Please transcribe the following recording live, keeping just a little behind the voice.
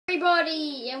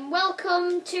everybody, and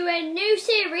welcome to a new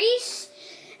series.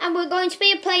 And we're going to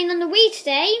be playing on the Wii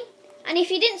today. And if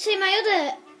you didn't see my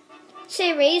other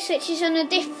series, which is on a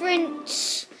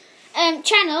different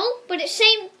channel, but it's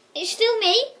still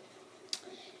me.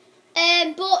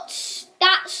 But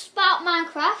that's about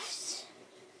Minecraft.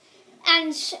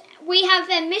 And we have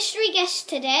a mystery guest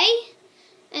today,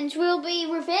 and we'll be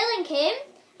revealing him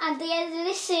at the end of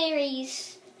this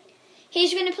series.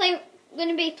 He's going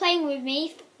to be playing with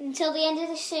me until the end of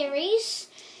the series,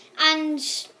 and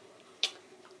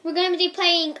we're going to be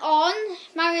playing on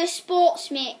Mario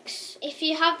Sports Mix. If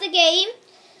you have the game,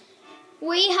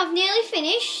 we have nearly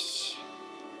finished,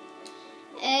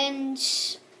 and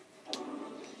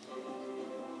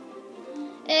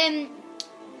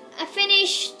I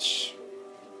finished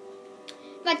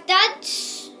my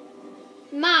dad's,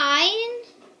 mine.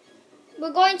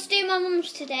 We're going to do my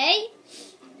mum's today.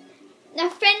 My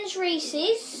friend's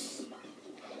Reese's.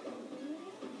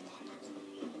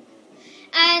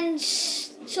 And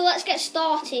so let's get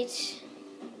started.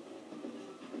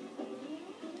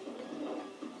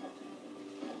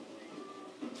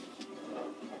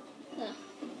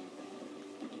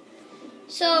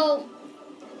 So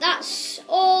that's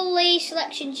all the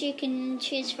selections you can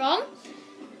choose from.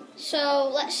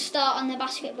 So let's start on the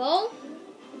basketball.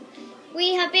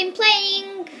 We have been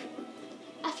playing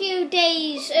a few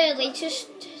days early just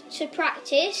to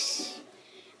practice,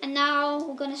 and now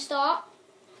we're going to start.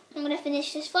 I'm going to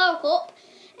finish this flower cup,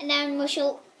 and then we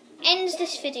shall end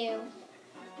this video.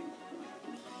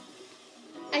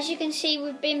 As you can see,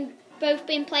 we've both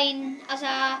been playing as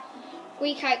our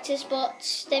Wii characters,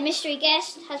 but the mystery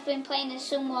guest has been playing as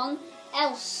someone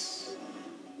else.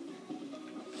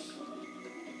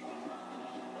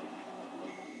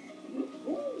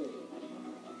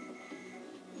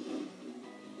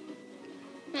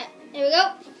 Right, here we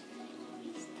go.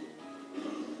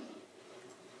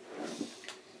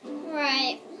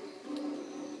 Right.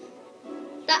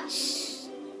 That's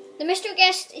the mystery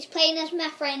guest is playing as my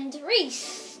friend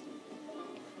Reese.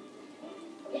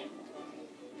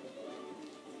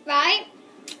 Right.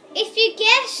 If you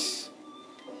guess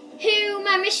who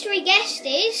my mystery guest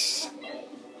is,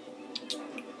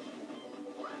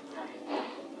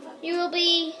 you will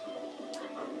be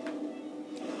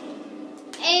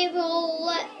able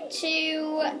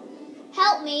to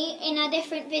help me in a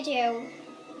different video.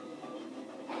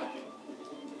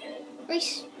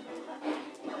 Reese.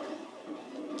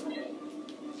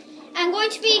 I'm going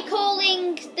to be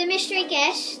calling the mystery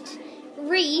guest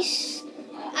Reese,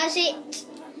 as he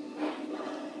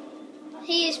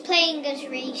is playing as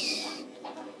Reese.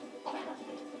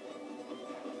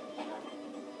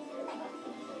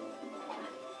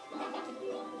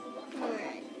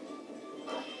 Alright.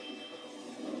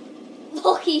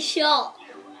 Lucky shot.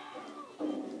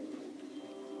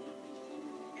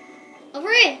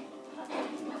 Over here.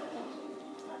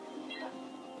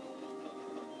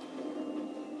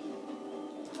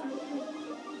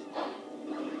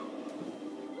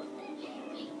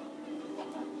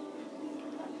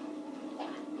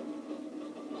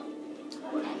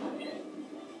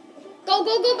 Go,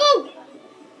 go, go, go!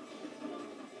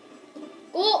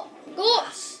 Go, go!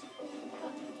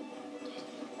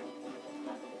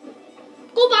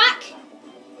 Go back!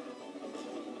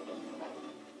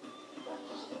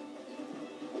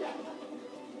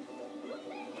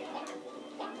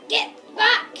 Get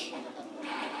back!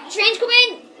 Train's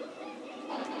coming!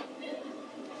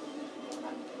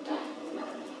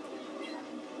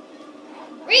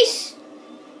 Reese!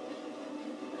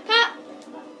 Pat!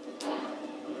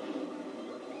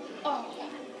 Oh.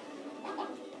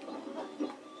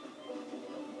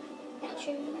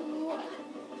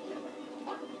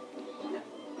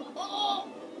 Oh.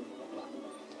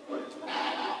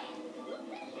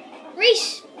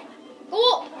 Reese, go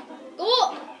up, go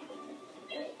up,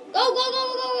 go, go, go,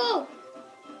 go, go.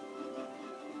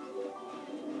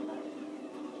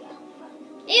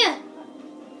 Here.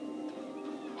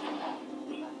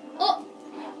 Up.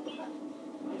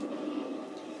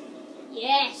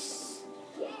 Yes.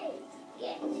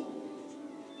 Yes.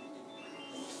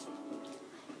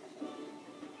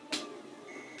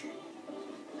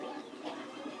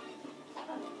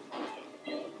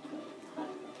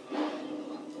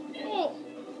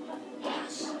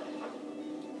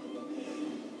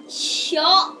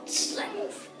 Shot.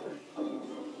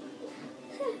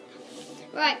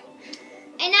 Right.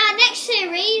 In our next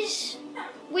series,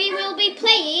 we will be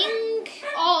playing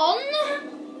on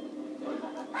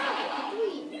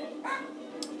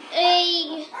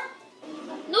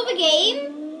another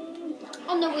game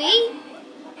on the Wii,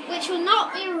 which will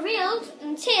not be revealed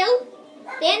until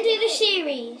the end of the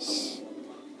series.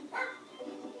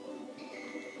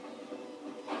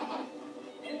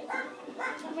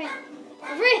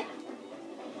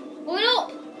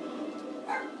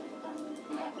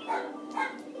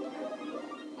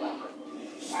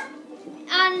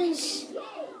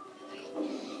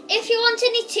 want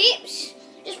any tips,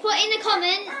 just put in the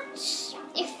comments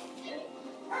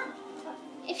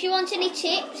if you want any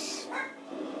tips.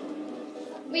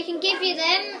 We can give you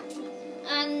them,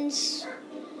 and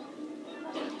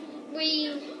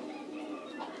we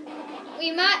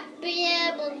might be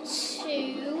able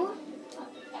to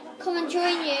come and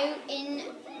join you in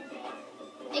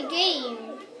a game.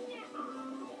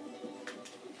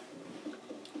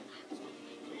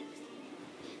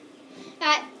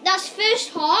 Right, that's first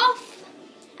half,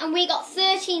 and we got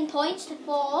 13 points to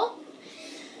 4,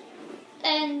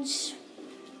 and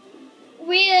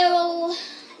we'll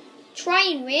try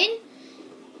and win.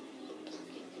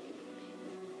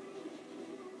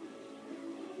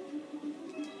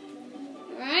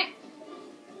 Right.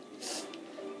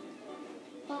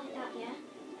 Like that, yeah.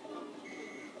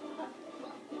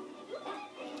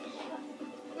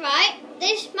 Right,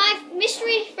 my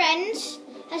mystery friend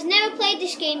has never played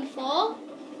this game before,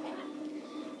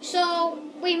 so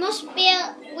we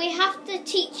have to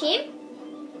teach him,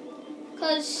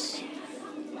 because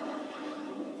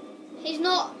he's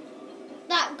not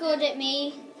that good at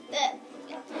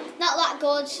not that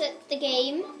good at the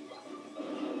game,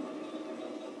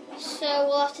 so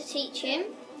we'll have to teach him.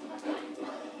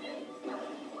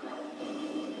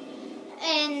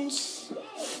 And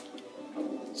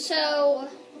so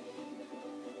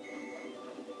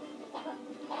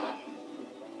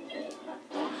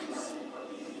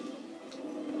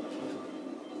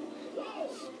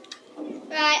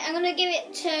right, I'm going to give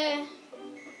it to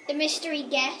the mystery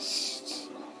guest.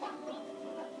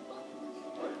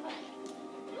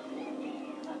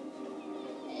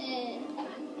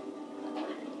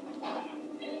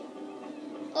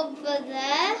 Over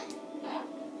there.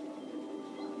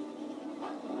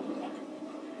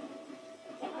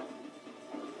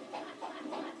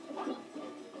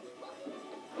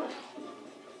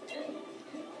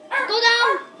 Go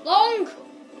down, long.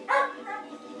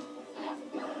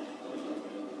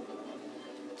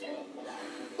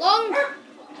 Long.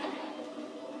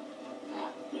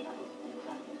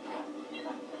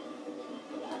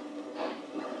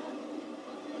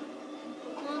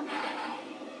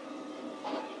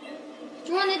 Do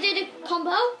you want to do the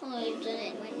combo? Oh, you've done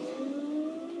it anyway.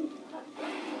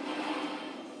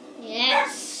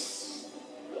 Yes.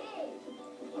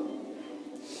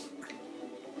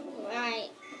 Right.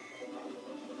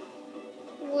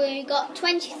 We got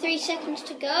 23 seconds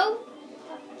to go,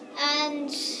 and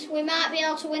we might be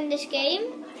able to win this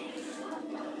game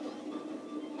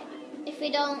if they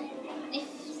don't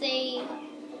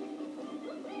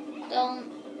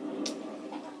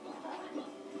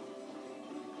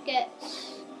get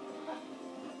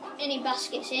any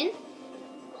baskets in,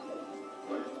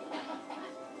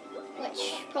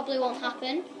 which probably won't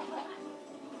happen.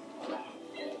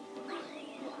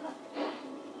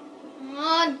 Come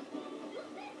on.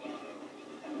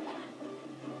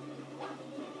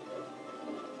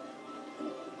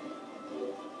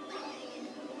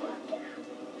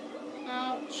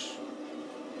 Ouch.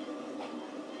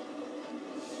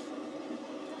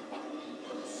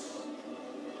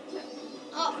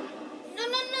 Oh, no.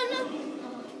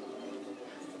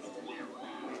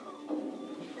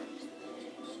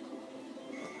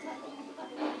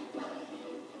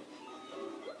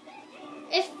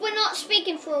 If we're not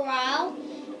speaking for a while,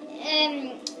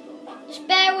 just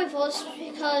bear with us,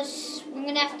 because we're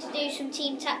going to have to do some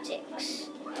team tactics.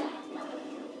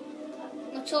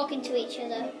 We're talking to each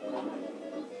other.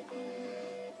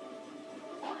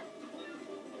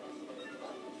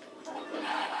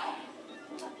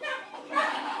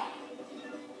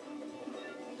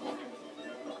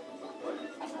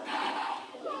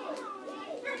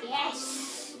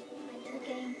 Yes!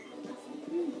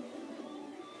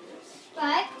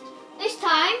 Right, this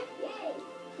time,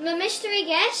 the mystery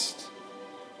guest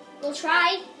will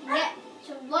try and get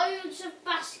to loads of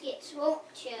baskets, won't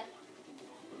you?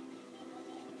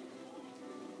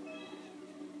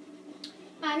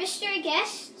 My mystery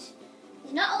guest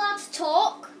is not allowed to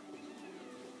talk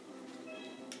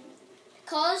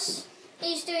because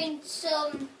he's doing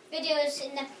some videos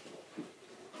in the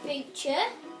future,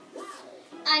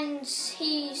 and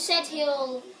he said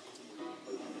he'll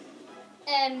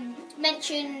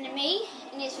mention me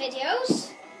in his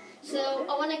videos, so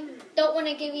don't want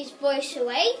to give his voice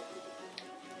away.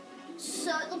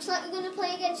 So it looks like we're going to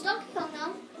play against Donkey Kong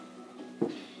now.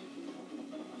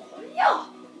 Yeah.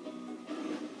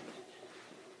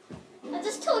 I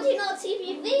just told you not to give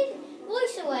your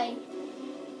voice away.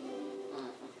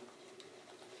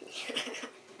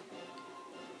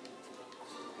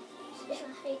 I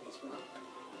hate this map.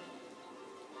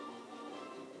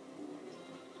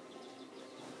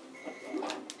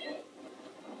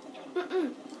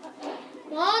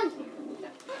 One.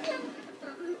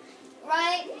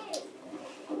 Right.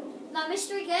 My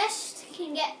mystery guest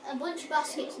can get a bunch of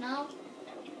baskets now.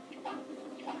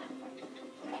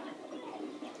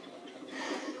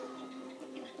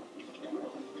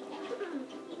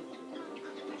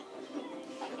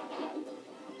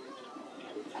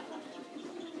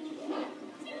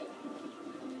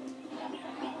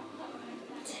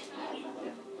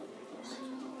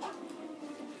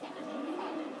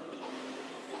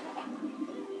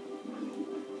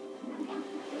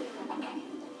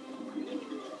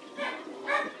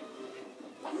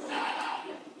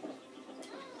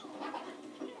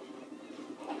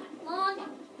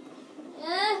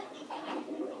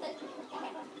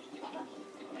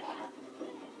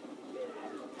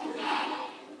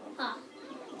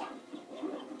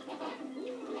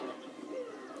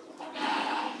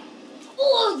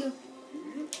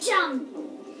 Jump!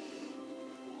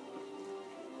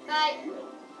 Right.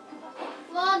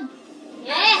 Come on.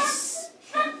 Yes!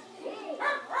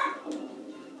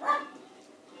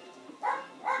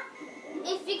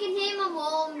 If you can hear my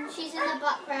mum, she's in the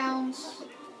background.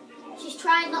 She's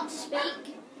trying not to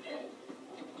speak.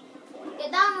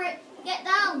 Get down, Rick. Get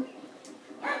down.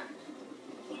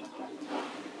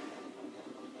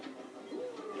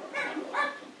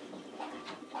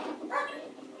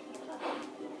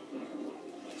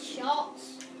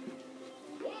 Shots.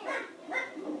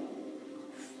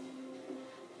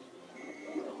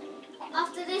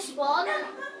 After this one,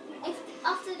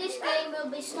 after this game, we'll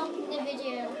be stopping the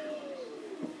video.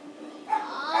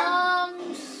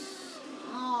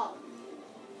 Oh.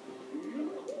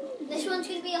 This one's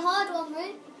going to be a hard one,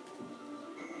 Ruth.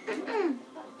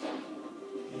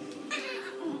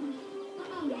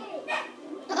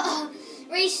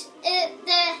 Reese,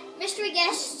 the mystery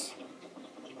guest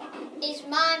is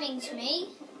miming to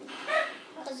me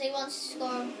because he wants to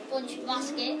score a bunch of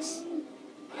baskets.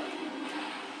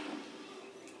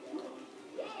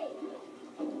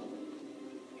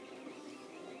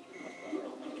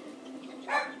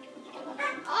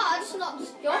 Oh, I just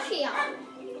knocked Yoshi out.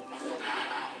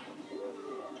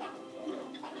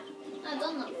 I've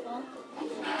done that before.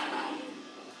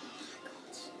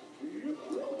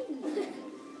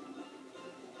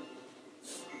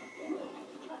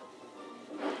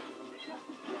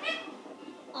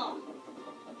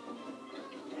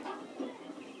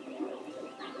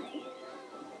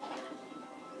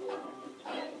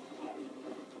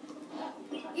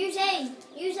 Use aim.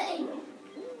 Use aim.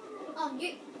 Oh,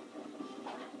 you.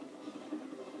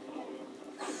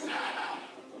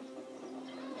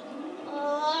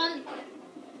 On.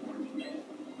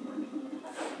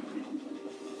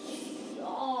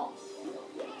 Oh.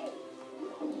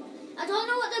 I don't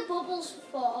know what the bubbles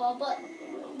for, but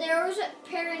they're always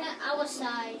appearing at our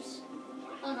size.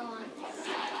 Oh no,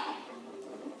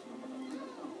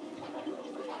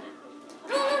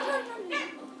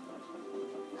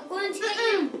 I'm going to get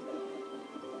you.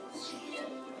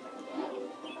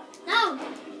 No.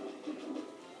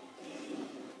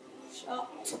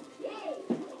 Shot.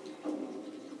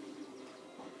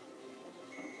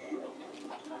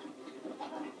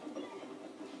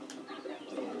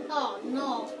 Oh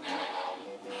no.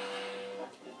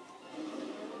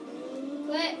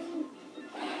 Quick.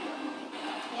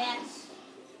 Yes.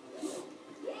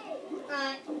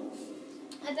 Right.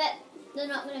 I bet they're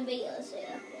not going to beat us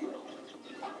here.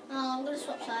 Oh, I'm going to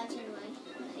swap sides anyway.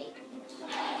 I hate it.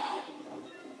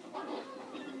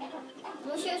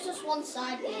 I wish it was just one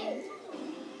side game.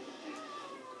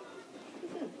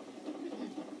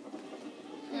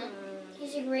 Yeah,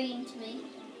 he's agreeing to me.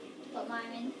 Put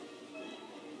mine in.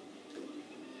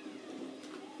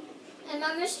 And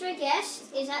my mystery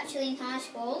guest is actually in high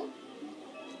school.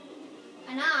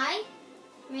 And I'm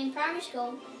in primary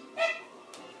school.